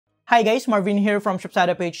Hi guys, Marvin here from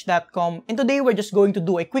shopsadapage.com, and today we're just going to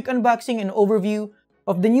do a quick unboxing and overview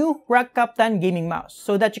of the new Rakk Kaptan gaming mouse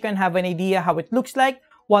so that you can have an idea how it looks like,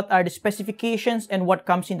 what are the specifications, and what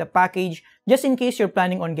comes in the package just in case you're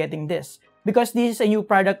planning on getting this. Because this is a new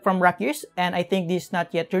product from Rakk Gears and I think this is not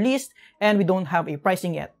yet released and we don't have a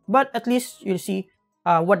pricing yet. But at least you'll see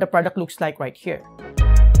what the product looks like right here.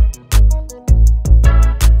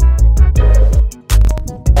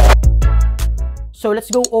 So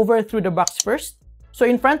let's go over through the box first. So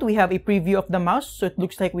in front, we have a preview of the mouse. So it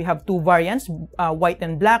looks like we have two variants, white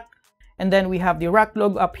and black. And then we have the Rakk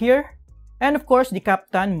logo up here. And of course, the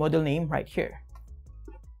Kaptan model name right here.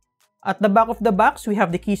 At the back of the box, we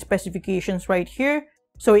have the key specifications right here.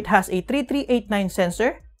 So it has a 3389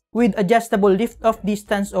 sensor with adjustable lift-off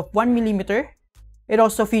distance of 1mm. It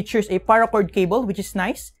also features a paracord cable, which is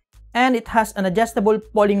nice. And it has an adjustable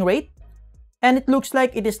polling rate. And it looks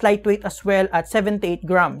like it is lightweight as well at 78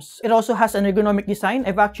 grams. It also has an ergonomic design.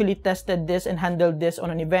 I've actually tested this and handled this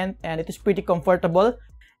on an event and it is pretty comfortable.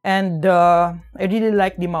 And I really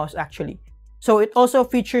like the mouse actually. So it also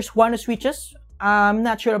features one switches. I'm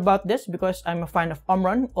not sure about this because I'm a fan of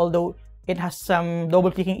Omron, although it has some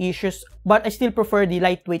double clicking issues. But I still prefer the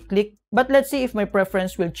lightweight click. But let's see if my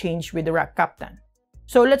preference will change with the Rakk Kaptan.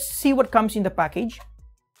 So let's see what comes in the package.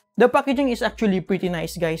 The packaging is actually pretty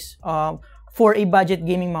nice, guys. For a budget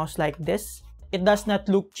gaming mouse like this, it does not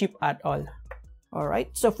look cheap at all. Alright,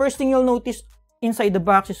 so first thing you'll notice inside the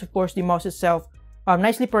box is of course the mouse itself,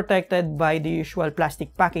 nicely protected by the usual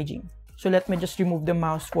plastic packaging. So let me just remove the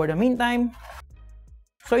mouse for the meantime.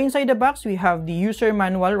 So inside the box, we have the user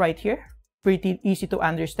manual right here. Pretty easy to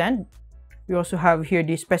understand. We also have here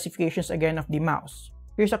the specifications again of the mouse.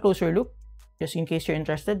 Here's a closer look, just in case you're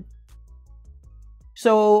interested.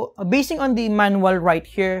 So basing on the manual right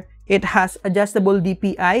here, it has adjustable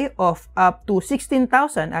DPI of up to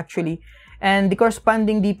 16,000 actually, and the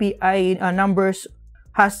corresponding DPI numbers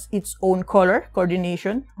has its own color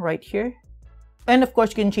coordination right here. And of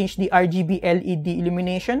course, you can change the RGB LED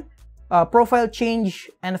illumination, profile change,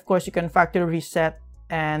 and of course, you can factory reset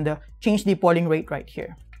and change the polling rate right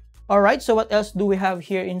here. Alright, so what else do we have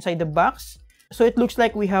here inside the box? So it looks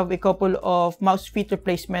like we have a couple of mouse feet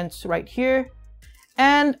replacements right here.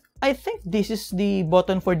 And I think this is the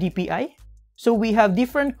button for DPI. So we have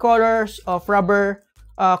different colors of rubber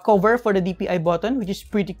cover for the DPI button, which is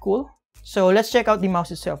pretty cool. So let's check out the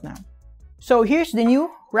mouse itself now. So here's the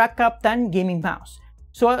new Rakk Kaptan gaming mouse.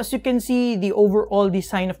 So as you can see, the overall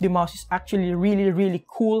design of the mouse is actually really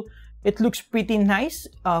cool. It looks pretty nice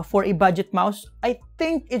for a budget mouse. I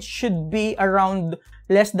think it should be around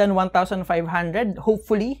less than 1,500,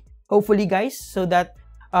 hopefully guys, so that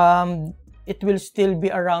it will still be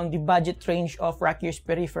around the budget range of Rakk Gears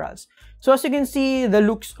peripherals. So as you can see, the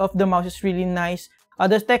looks of the mouse is really nice.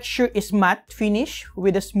 The texture is matte finish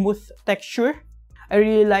with a smooth texture. I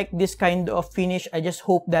really like this kind of finish. I just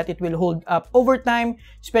hope that it will hold up over time,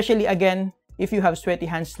 especially again, if you have sweaty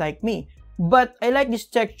hands like me. But I like this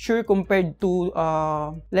texture compared to,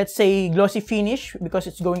 let's say, glossy finish because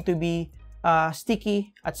it's going to be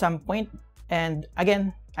sticky at some point. And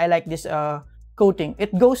again, I like this coating.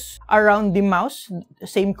 It goes around the mouse,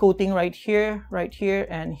 same coating right here,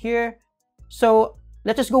 and here. So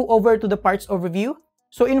let's just go over to the parts overview.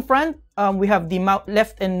 So in front, we have the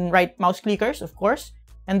left and right mouse clickers, of course.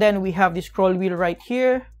 And then we have the scroll wheel right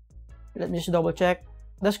here. Let me just double check.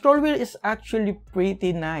 The scroll wheel is actually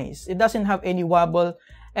pretty nice. It doesn't have any wobble,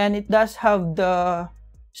 and it does have the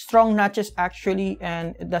strong notches actually,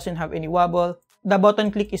 and it doesn't have any wobble. The button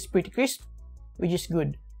click is pretty crisp, which is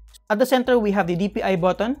good. At the center, we have the DPI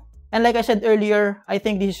button. And like I said earlier, I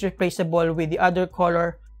think this is replaceable with the other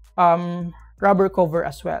color rubber cover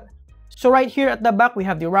as well. So right here at the back, we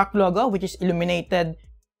have the Rakk logo, which is illuminated.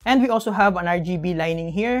 And we also have an RGB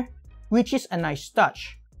lining here, which is a nice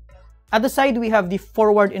touch. At the side, we have the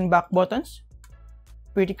forward and back buttons.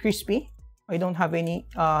 Pretty crispy. I don't have any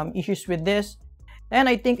issues with this. And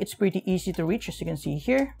I think it's pretty easy to reach, as you can see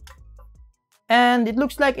here. And it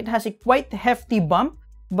looks like it has a quite hefty bump,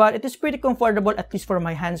 but it is pretty comfortable, at least for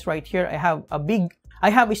my hands right here. I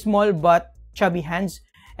have a small but chubby hands,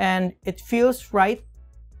 and it feels right,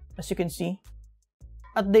 as you can see.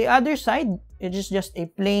 At the other side, it is just a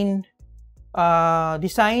plain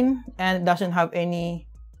design, and it doesn't have any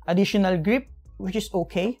additional grip, which is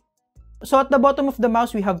okay. So at the bottom of the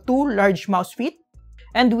mouse, we have two large mouse feet,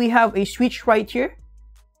 and we have a switch right here.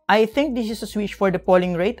 I think this is a switch for the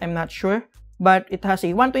polling rate, I'm not sure. But it has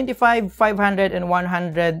a 125, 500, and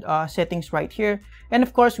 100 settings right here. And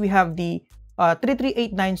of course, we have the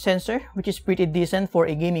 3389 sensor, which is pretty decent for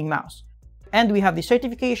a gaming mouse. And we have the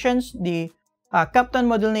certifications, the Kaptan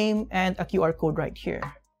model name, and a QR code right here.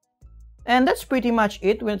 And that's pretty much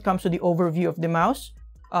it when it comes to the overview of the mouse.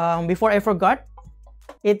 Before I forgot,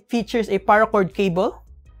 it features a paracord cable,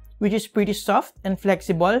 which is pretty soft and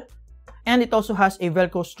flexible, and it also has a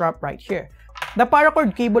Velcro strap right here. The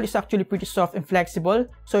paracord cable is actually pretty soft and flexible,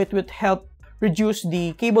 so it would help reduce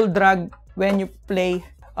the cable drag when you play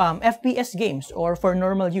FPS games or for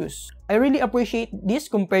normal use. I really appreciate this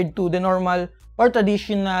compared to the normal or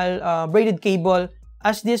traditional braided cable,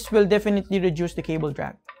 as this will definitely reduce the cable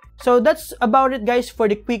drag. So that's about it, guys, for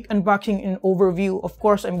the quick unboxing and overview. Of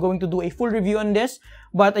course, I'm going to do a full review on this,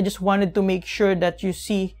 but I just wanted to make sure that you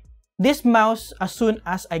see this mouse as soon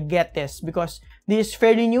as I get this, because this is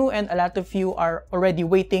fairly new and a lot of you are already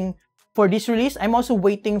waiting for this release. I'm also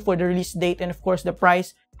waiting for the release date and of course the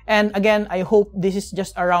price. And again, I hope this is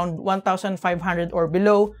just around 1,500 or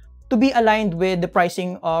below to be aligned with the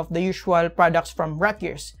pricing of the usual products from Rakk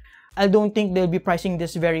Gears. I don't think they'll be pricing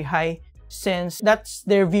this very high, since that's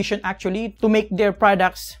their vision actually, to make their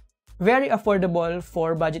products very affordable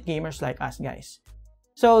for budget gamers like us, guys.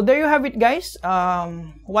 So there you have it, guys.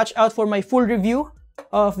 Watch out for my full review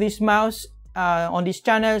of this mouse on this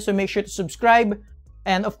channel, so make sure to subscribe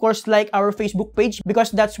and of course like our Facebook page, because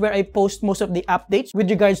that's where I post most of the updates with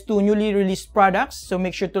regards to newly released products. So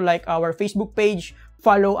make sure to like our Facebook page,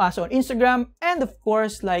 follow us on Instagram, and of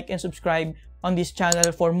course like and subscribe on this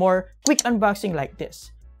channel for more quick unboxing like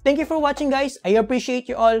this. Thank you for watching, guys. I appreciate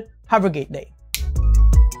you all. Have a great day.